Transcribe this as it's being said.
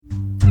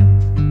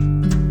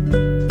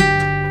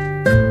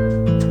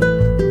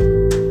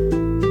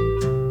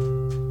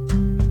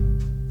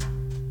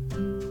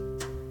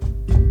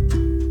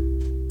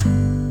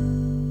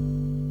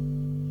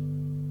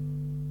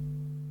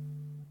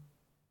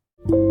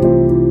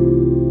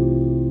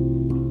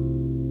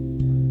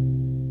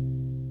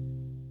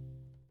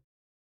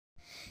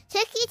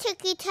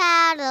Tookie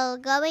Tattle,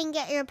 go and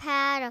get your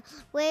paddle.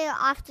 We're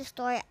off to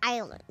Story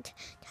Island.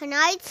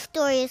 Tonight's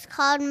story is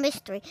called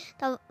Mystery.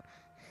 The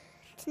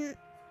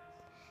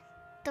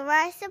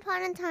Once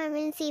upon a time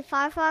in the sea,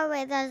 far, far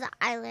away, there's an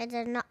island,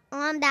 and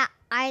on that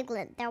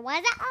island there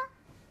was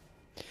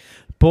a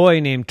boy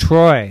named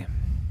Troy,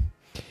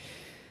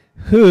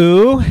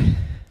 who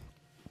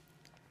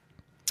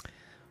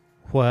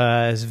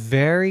was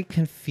very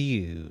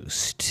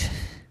confused.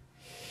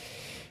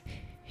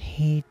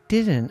 He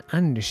didn't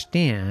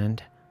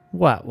understand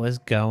what was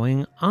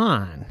going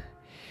on.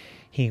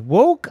 He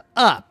woke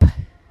up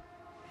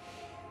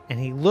and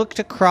he looked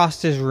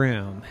across his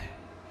room,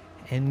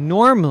 and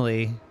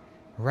normally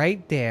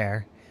right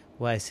there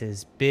was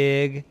his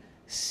big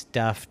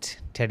stuffed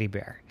teddy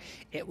bear.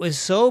 It was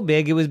so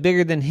big, it was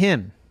bigger than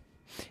him.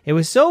 It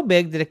was so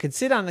big that it could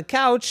sit on the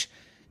couch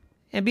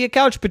and be a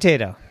couch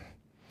potato.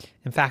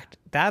 In fact,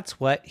 that's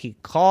what he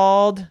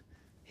called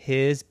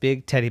his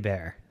big teddy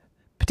bear.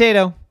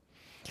 Potato.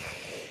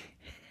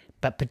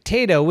 But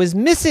Potato was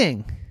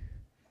missing.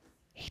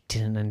 He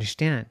didn't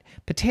understand.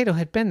 Potato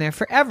had been there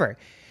forever.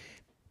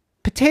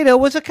 Potato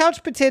was a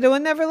couch potato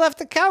and never left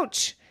the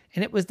couch.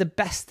 And it was the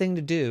best thing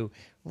to do.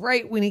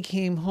 Right when he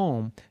came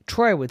home,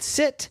 Troy would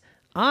sit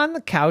on the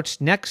couch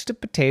next to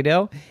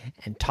Potato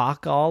and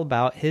talk all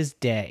about his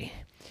day.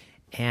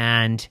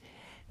 And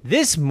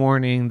this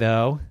morning,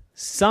 though,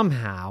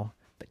 somehow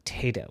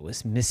Potato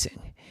was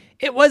missing.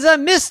 It was a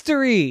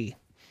mystery.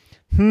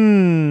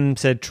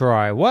 Said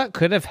Troy. What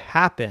could have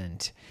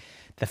happened?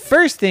 The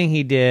first thing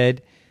he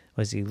did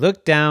was he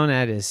looked down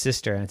at his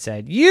sister and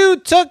said, "You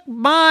took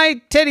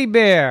my teddy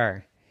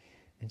bear."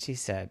 And she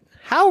said,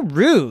 "How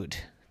rude.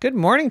 Good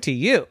morning to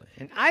you.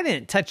 And I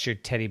didn't touch your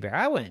teddy bear.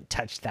 I wouldn't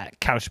touch that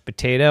couch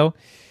potato."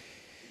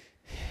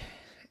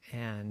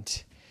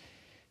 And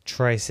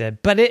Troy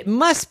said, "But it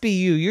must be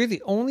you. You're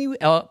the only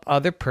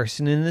other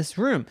person in this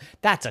room.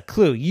 That's a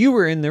clue. You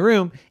were in the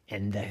room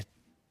and the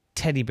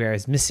teddy bear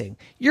is missing.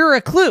 You're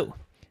a clue."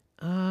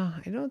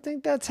 I don't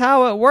think that's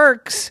how it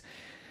works,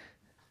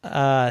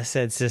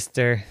 said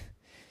Sister.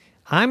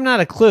 "I'm not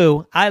a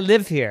clue. I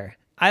live here.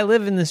 I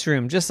live in this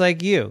room just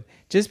like you.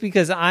 Just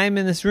because I'm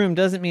in this room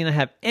doesn't mean I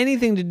have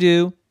anything to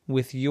do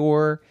with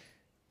your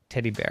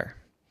teddy bear."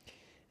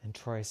 And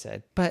Troy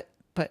said, But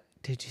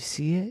did you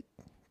see it?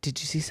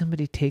 Did you see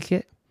somebody take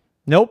it?"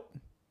 "Nope.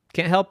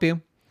 Can't help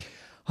you."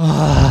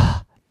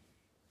 So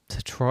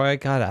Troy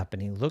got up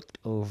and he looked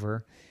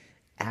over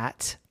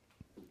at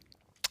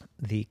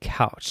the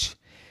couch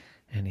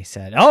and he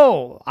said,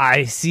 "Oh,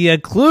 I see a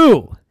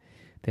clue.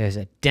 There's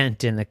a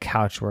dent in the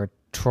couch where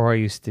Troy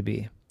used to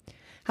be."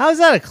 "How's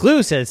that a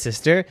clue?" said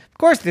Sister. "Of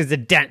course there's a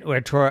dent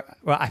where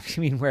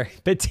where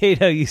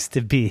Potato used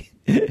to be."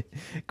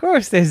 Of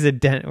course there's a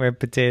dent where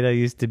Potato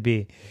used to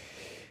be.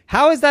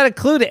 "How is that a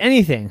clue to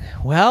anything?"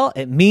 "Well,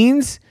 it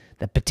means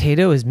that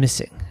Potato is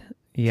missing."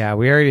 "Yeah,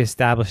 we already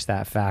established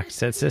that fact,"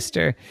 said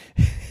Sister.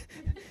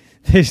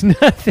 There's no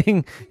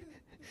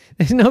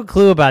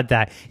clue about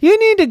that. You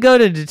need to go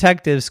to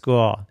detective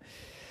school.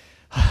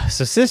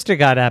 So Sister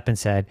got up and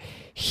said,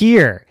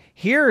 Here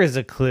is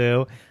a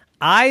clue.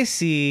 I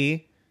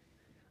see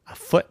a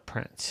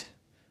footprint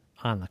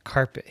on the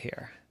carpet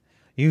here."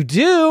 "You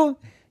do?"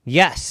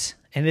 "Yes,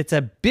 and it's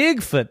a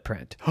big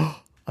footprint."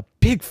 "A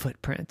big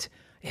footprint.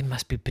 It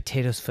must be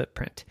Potato's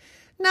footprint."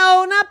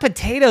 "No, not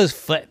Potato's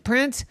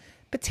footprint.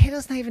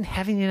 Potato's not even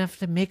heavy enough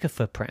to make a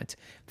footprint."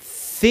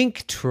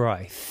 "Think,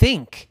 Troy,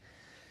 think."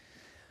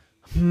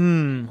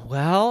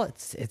 Well,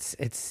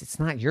 it's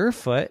not your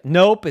foot."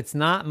 "Nope, it's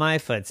not my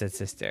foot," said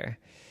Sister.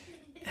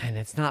 "And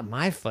it's not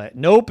my foot."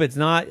 "Nope, it's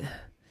not.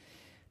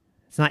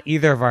 It's not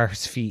either of our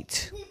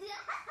feet."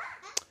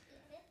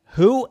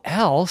 "Who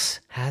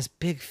else has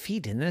big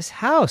feet in this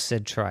house?"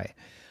 said Troy.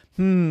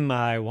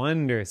 I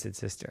wonder," said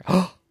Sister.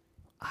 "Oh,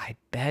 I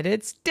bet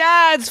it's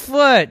Dad's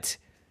foot."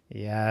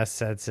 "Yes,"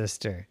 said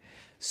Sister.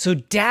 "So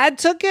Dad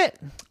took it?"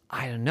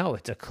 "I don't know.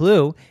 It's a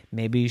clue.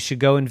 Maybe you should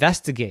go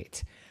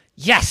investigate."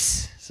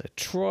 "Yes!" So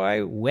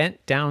Troy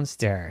went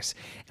downstairs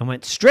and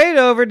went straight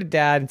over to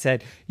Dad and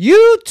said,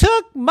 "You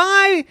took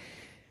my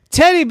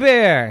teddy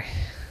bear."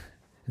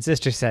 And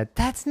Sister said,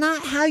 "That's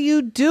not how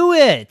you do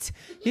it.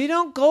 You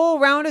don't go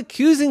around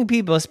accusing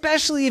people,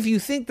 especially if you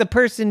think the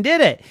person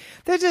did it.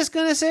 They're just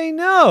going to say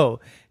no.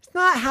 It's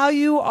not how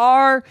you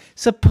are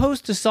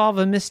supposed to solve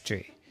a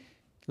mystery.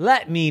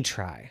 Let me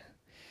try."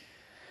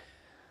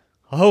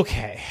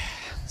 Okay.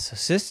 So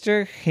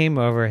Sister came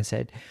over and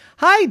said,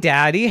 "Hi,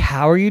 Daddy.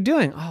 How are you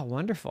doing?" "Oh,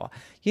 wonderful.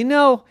 You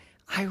know,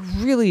 I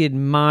really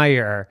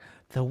admire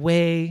the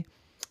way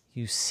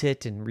you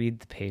sit and read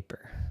the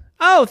paper."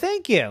 "Oh,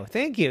 thank you.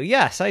 Thank you.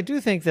 Yes, I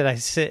do think that I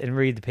sit and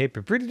read the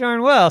paper pretty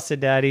darn well," said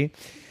Daddy.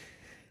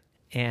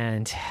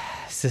 And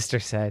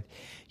Sister said,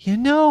 "You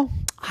know,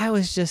 I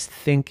was just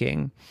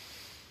thinking,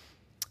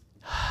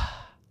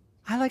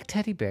 I like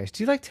teddy bears.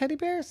 Do you like teddy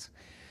bears?"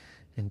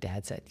 And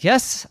Dad said,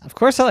 "Yes, of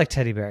course I like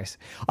teddy bears."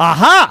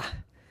 "Aha!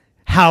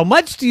 How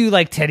much do you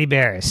like teddy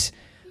bears?"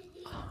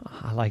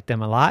 "I like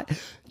them a lot."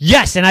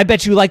 "Yes, and I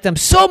bet you like them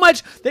so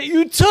much that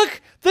you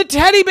took the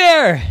teddy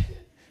bear."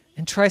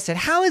 And Troy said,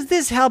 how is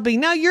this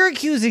helping? Now you're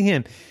accusing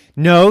him.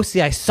 No,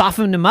 see, I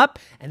softened him up,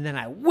 and then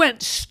I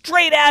went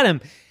straight at him.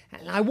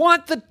 And I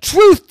want the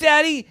truth,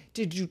 Daddy.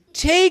 Did you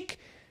take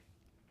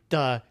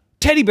the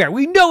teddy bear?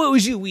 We know it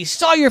was you. We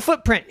saw your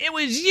footprint. It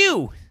was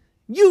you.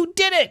 You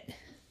did it.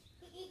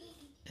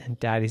 And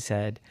Daddy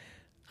said,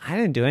 I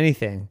didn't do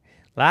anything.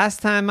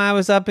 Last time I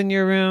was up in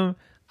your room,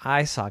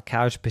 I saw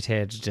Couch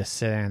Potato just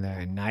sitting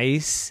there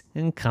nice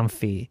and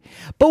comfy.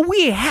 But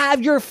we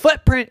have your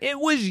footprint. It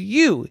was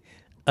you.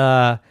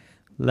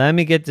 Let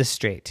me get this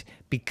straight.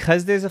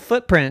 Because there's a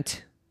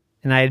footprint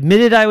and I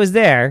admitted I was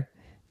there,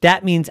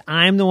 that means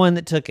I'm the one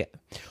that took it.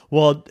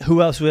 Well,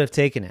 who else would have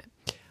taken it?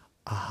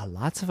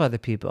 Lots of other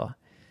people,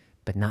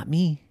 but not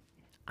me.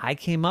 I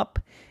came up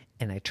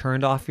and I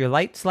turned off your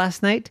lights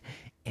last night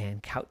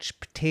and Couch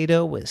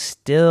Potato was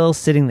still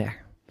sitting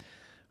there.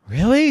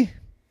 Really?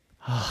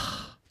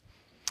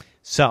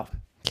 So,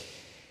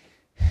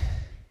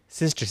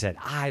 Sister said,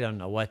 I don't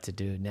know what to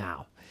do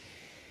now.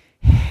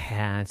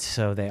 And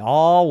so they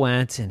all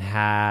went and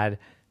had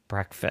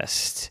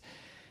breakfast.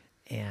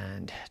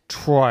 And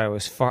Troy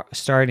was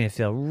starting to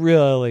feel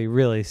really,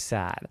 really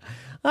sad.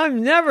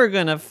 I'm never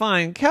going to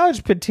find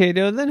Couch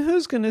Potato. Then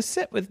who's going to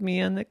sit with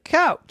me on the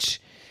couch?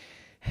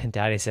 And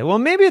Daddy said, well,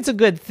 maybe it's a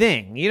good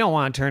thing. You don't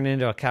want to turn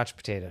into a Couch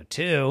Potato,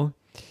 too.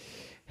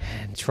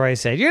 And Troy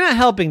said, you're not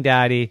helping,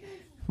 Daddy.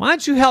 Why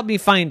don't you help me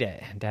find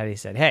it? And Daddy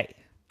said, hey,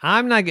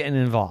 I'm not getting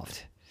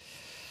involved.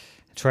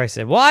 And Troy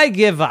said, well, I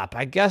give up.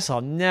 I guess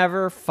I'll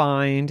never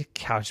find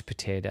Couch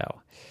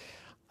Potato.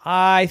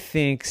 I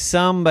think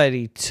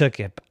somebody took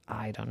it, but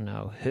I don't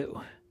know who.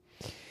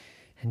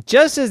 And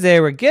just as they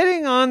were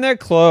getting on their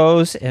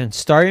clothes and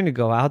starting to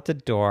go out the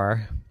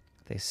door,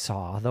 they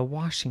saw the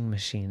washing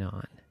machine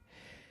on.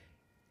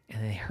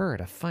 And they heard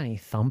a funny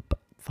thump,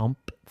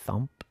 thump,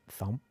 thump,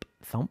 thump,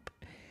 thump.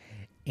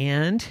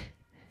 And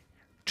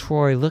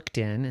Troy looked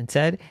in and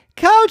said,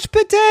 Couch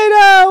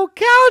Potato!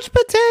 Couch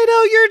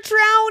Potato, you're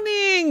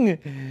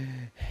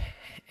drowning!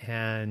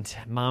 And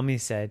Mommy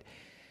said,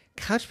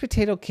 Couch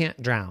Potato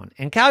can't drown.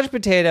 And Couch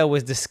Potato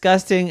was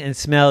disgusting and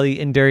smelly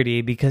and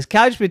dirty because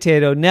Couch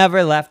Potato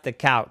never left the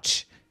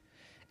couch.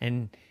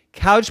 And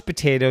Couch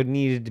Potato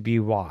needed to be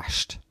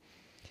washed.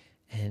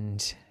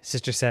 And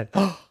Sister said,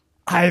 oh,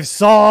 I've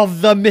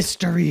solved the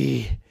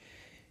mystery.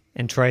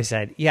 And Troy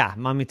said, yeah,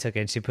 Mommy took it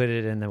and she put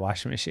it in the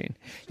washing machine.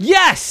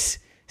 Yes!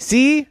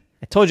 See?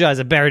 I told you I was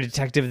a better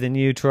detective than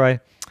you,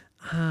 Troy.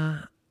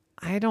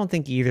 I don't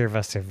think either of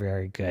us are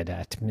very good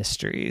at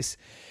mysteries.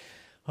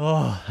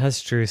 Oh,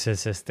 that's true, says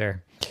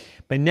Sister.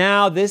 But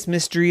now this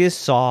mystery is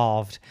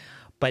solved.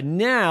 But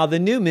now the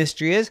new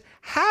mystery is,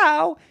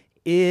 how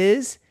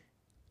is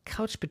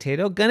Couch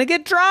Potato gonna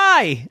get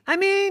dry? I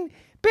mean,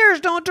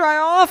 bears don't dry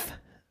off.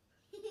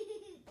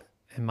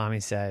 And Mommy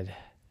said,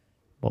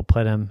 we'll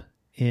put him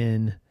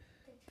in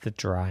the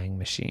drying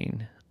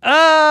machine.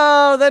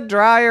 Oh, the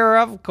dryer,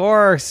 of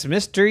course.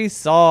 Mystery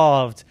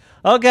solved.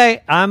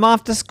 Okay, I'm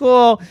off to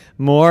school.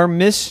 More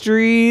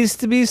mysteries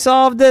to be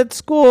solved at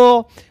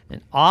school.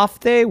 And off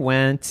they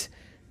went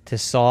to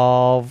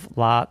solve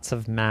lots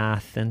of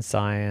math and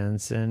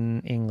science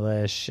and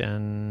English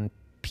and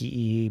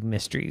PE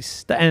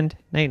mysteries. The end.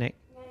 Night-night.